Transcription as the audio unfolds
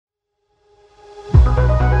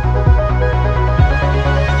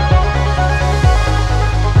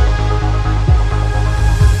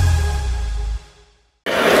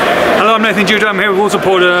Nathan Judah, I'm here with Wolves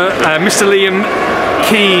supporter Mr. Liam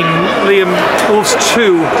Keane. Liam, Wolves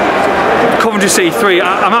 2, Coventry City 3.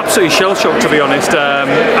 I'm absolutely shell-shocked, to be honest.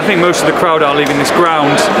 I think most of the crowd are leaving this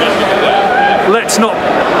ground.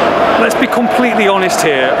 Let's be completely honest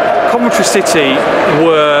here. Coventry City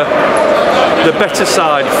were the better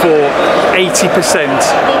side for 80%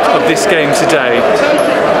 of this game today.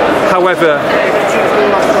 However,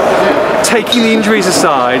 taking the injuries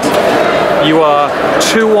aside, you are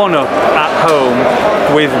 2-1 up at home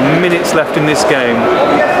with minutes left in this game.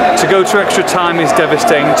 To go to extra time is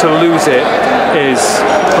devastating, to lose it is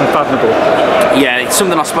unfathomable. Yeah, it's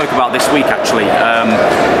something I spoke about this week actually,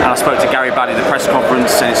 and I spoke to Gary Baddy at the press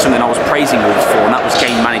conference, and it's something I was praising Wolves for, and that was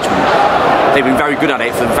game management. They've been very good at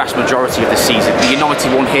it for the vast majority of the season. The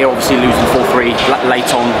United one here, obviously losing 4-3 late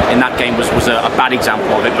on in that game was a bad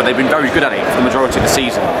example of it, but they've been very good at it for the majority of the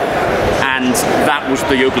season. And that was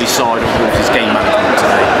the ugly side of Wolves' game management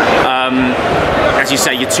today. As you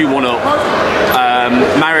say, you're 2-1 up.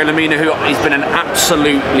 Mario Lemina, who has been an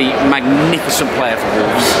absolutely magnificent player for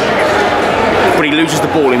Wolves, but he loses the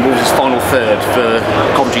ball in Wolves' final third for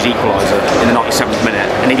Coventry's equaliser in the 97th minute,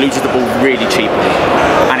 and he loses the ball really cheaply,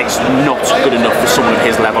 and it's not good enough for someone of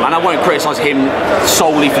his level. And I won't criticise him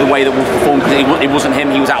solely for the way that Wolves performed, because it wasn't him.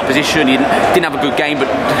 He was out of position, he didn't have a good game, but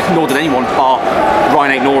nor did anyone bar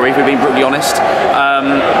Ryan Aït-Nouri, if we're being brutally honest.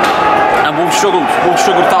 And Wolves struggled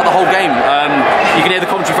throughout the whole game. You can hear the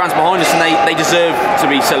Coventry fans behind us, and they deserve to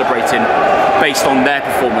be celebrating based on their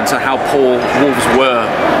performance and how poor Wolves were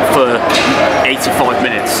for 85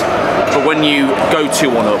 minutes. But when you go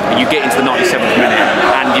 2-1 up, you get into the 97th minute,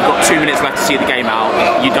 and you've got 2 minutes left to see the game out,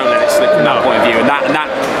 you don't let it slip from that point of view, and that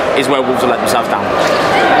is where Wolves have let themselves down.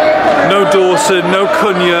 No Dawson, no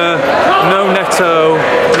Cunha, no Neto,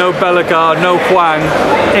 no Bellegarde, no Hwang.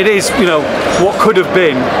 It is, what could have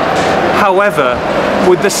been. However,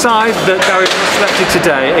 with the side that Gary selected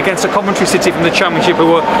today against a Coventry City from the Championship,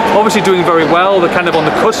 who were obviously doing very well, they're kind of on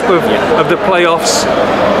the cusp of the playoffs,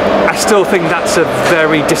 I still think that's a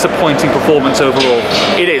very disappointing performance overall.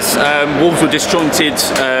 It is. Wolves were disjointed,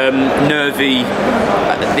 nervy.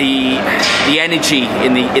 The energy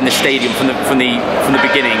in the stadium from the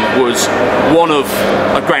beginning was one of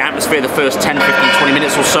a great atmosphere the first 10, 15, 20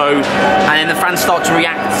 minutes or so, and then the fans start to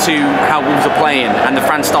react to how Wolves are playing, and the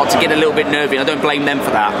fans start to get a little bit nervy. I don't blame them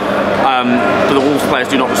for that, but the Wolves players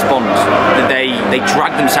do not respond. They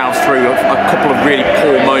drag themselves through a couple of really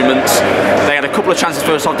poor moments. They had a couple of chances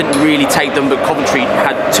first half, didn't really take them, but Coventry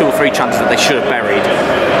had 2 or 3 chances that they should have buried.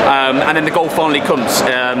 And then the goal finally comes.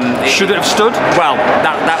 Should it have stood? Well,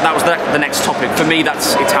 that was the next topic. For me,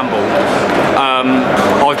 it's handball.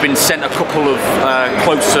 I've been sent a couple of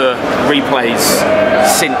closer replays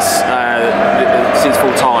since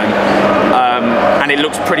full time, and it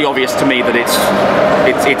looks pretty obvious to me that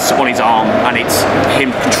it's on his arm, and it's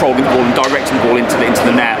him controlling the ball and directing the ball into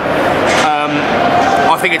the net.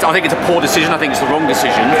 I think it's a poor decision. I think it's the wrong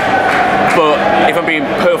decision. But if I'm being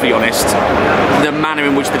perfectly honest, the manner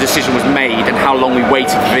in which the decision was made and how long we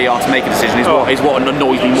waited for VAR to make a decision is what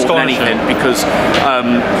annoys me more than anything, because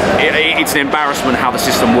it's an embarrassment how the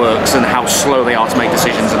system works and how slow they are to make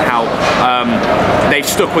decisions, and how they've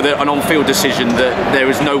stuck with an on-field decision that there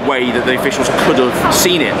is no way that the officials could have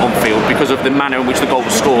seen it on-field because of the manner in which the goal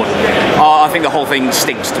was scored. I think the whole thing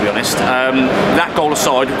stinks, to be honest. That goal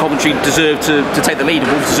aside, Coventry deserved to take the lead,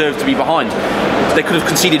 and Wolves deserved to be behind. They could have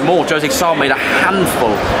conceded more. Jose Sarr made a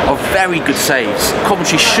handful of very good saves.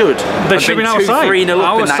 Coventry should have been 2-3-0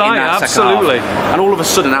 up in that absolutely. second half. And all of a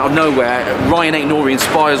sudden, out of nowhere, Ryan Aït-Nouri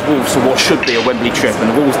inspires Wolves to what should be a Wembley trip, and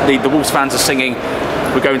the Wolves fans are singing,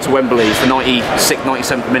 "We're going to Wembley." It's the 96th,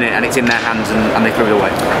 97th minute, and it's in their hands, and they threw it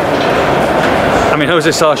away. I mean, Jose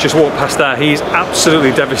Sarr's just walked past there. He's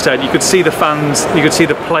absolutely devastated. You could see the fans, you could see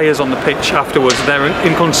the players on the pitch afterwards. They're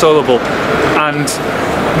inconsolable, and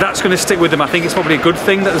that's going to stick with them. I think it's probably a good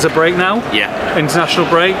thing that there's a break now, international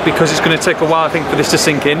break, because it's going to take a while, I think, for this to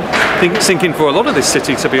sink in. Sink in for a lot of this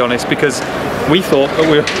city, to be honest, because we thought that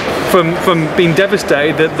we were, from being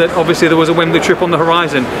devastated that obviously there was a Wembley trip on the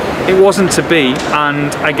horizon. It wasn't to be,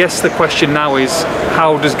 and I guess the question now is,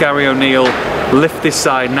 how does Gary O'Neill lift this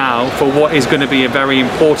side now for what is going to be a very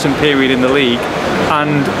important period in the league?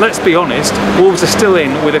 And let's be honest, Wolves are still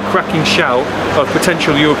in with a cracking shout of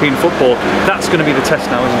potential European football. That's going to be the test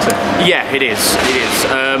now, isn't it? Yeah, it is.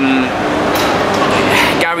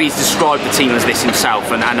 Gary's described the team as this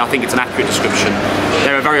himself, and I think it's an accurate description.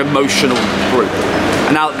 They're a very emotional group.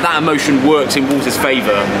 And now that emotion works in Wolves'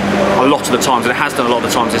 favour a lot of the times, and it has done a lot of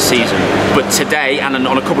the times this season. But today, and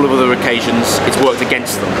on a couple of other occasions, it's worked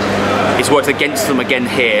against them. It's worked against them again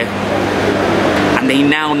here. And he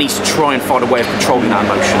now needs to try and find a way of controlling that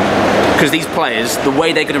emotion. Because these players, the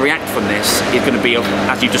way they're going to react from this is going to be,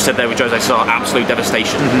 as you just said there with Jose Sarr, absolute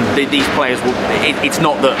devastation. These players will. It's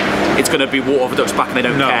not that it's going to be water off a duck's back and they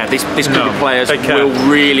don't care. This group of players will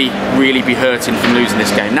really, really be hurting from losing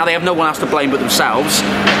this game. Now they have no one else to blame but themselves.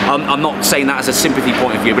 I'm not saying that as a sympathy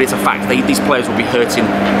point of view, but it's a fact. These players will be hurting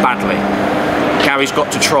badly. Gary's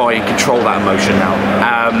got to try and control that emotion now.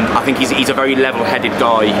 I think he's a very level-headed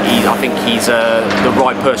guy. I think he's the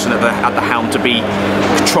right person at the helm to be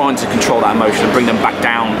trying to control that emotion and bring them back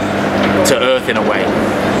down to earth in a way.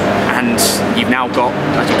 And you've now got,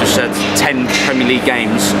 as you just said, 10 Premier League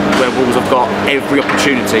games where Wolves have got every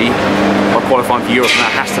opportunity of qualifying for Europe, and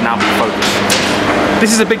that has to now be the focus.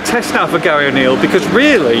 This is a big test now for Gary O'Neill, because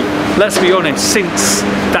really, let's be honest, since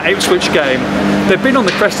that Ipswich game, they've been on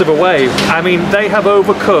the crest of a wave. I mean, they have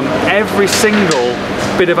overcome every single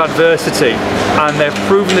bit of adversity, and they've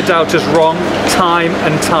proven the doubters wrong time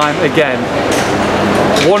and time again.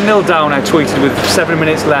 1-0 down, I tweeted, with 7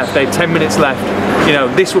 minutes left. They had 10 minutes left. You know,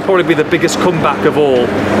 this will probably be the biggest comeback of all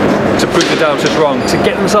to prove the doubters wrong. To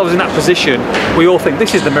get themselves in that position, we all think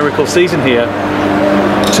this is the miracle season here.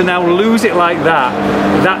 To now lose it like that,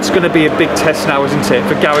 that's going to be a big test now, isn't it,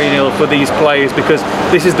 for Gary O'Neill, for these players, because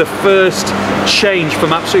this is the first change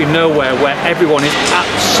from absolutely nowhere where everyone is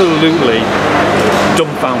absolutely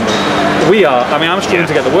dumbfounded. We are. I mean, I'm struggling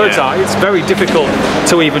to get the words out. It's very difficult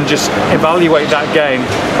to even just evaluate that game,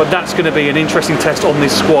 but that's going to be an interesting test on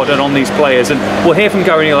this squad and on these players. And we'll hear from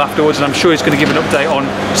Gary O'Neill afterwards, and I'm sure he's going to give an update on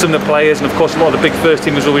some of the players, and of course a lot of the big first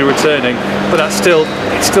teamers will be returning. But it's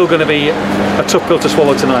still going to be a tough pill to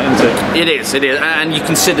swallow tonight, isn't it? It is, and you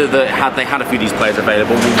consider that had they had a few of these players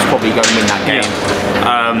available, we was probably going to win that game.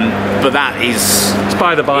 But that is... It's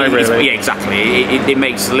by the by, really. Yeah, exactly. It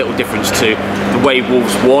makes a little difference to the way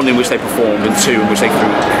Wolves, one, in which they performed, and two, in which they threw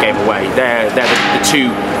the game away. They're the two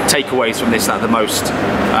takeaways from this that are the most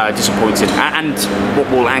disappointed, and what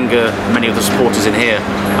will anger many of the supporters in here.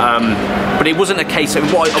 But it wasn't a case of...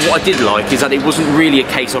 What I did like is that it wasn't really a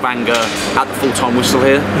case of anger at the full-time whistle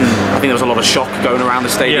here. I think there was a lot of shock going around the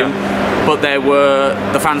stadium. But there were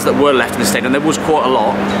the fans that were left in the stadium. There was quite a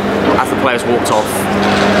lot as the players walked off.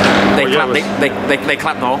 They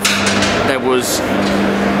clapped off. There was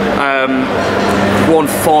one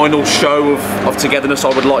final show of togetherness,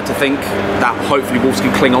 I would like to think, that hopefully Wolves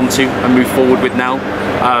can cling on to and move forward with now.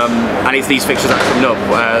 And it's these fixtures that are coming up.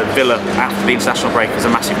 Villa after the international break is a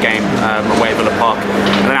massive game away at Villa Park,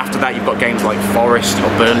 and then after that you've got games like Forest or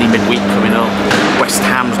Burnley midweek coming up. West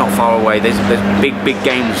Ham's not far away. There's big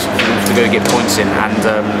games to go get points in,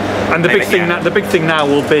 and the big thing now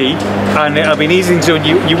will be, and it'll be easy to, and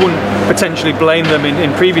you wouldn't potentially blame them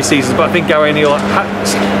in previous seasons, but I think Gary O'Neill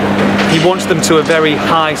he wants them to a very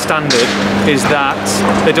high standard, is that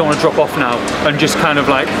they don't want to drop off now and just kind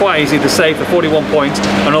of like quite easy, they're safe, they're 41 points,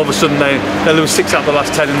 and all of a sudden they lose 6 out of the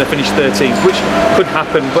last 10 and they finish 13th, which could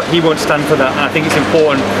happen, but he won't stand for that. And I think it's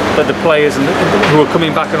important that the players who are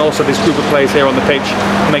coming back, and also this group of players here on the pitch,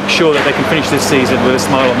 make sure that they can finish this season with a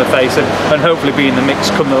smile on their face and hopefully be in the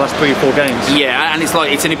mix come the last 3 or 4 games. Yeah, and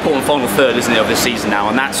it's an important final third, isn't it, of this season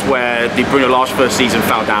now, and that's where the Bruno Lage first season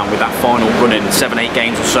fell down, with that final run in 7-8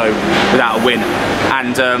 games or so without a win,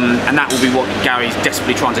 and that will be what Gary's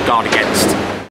desperately trying to guard against.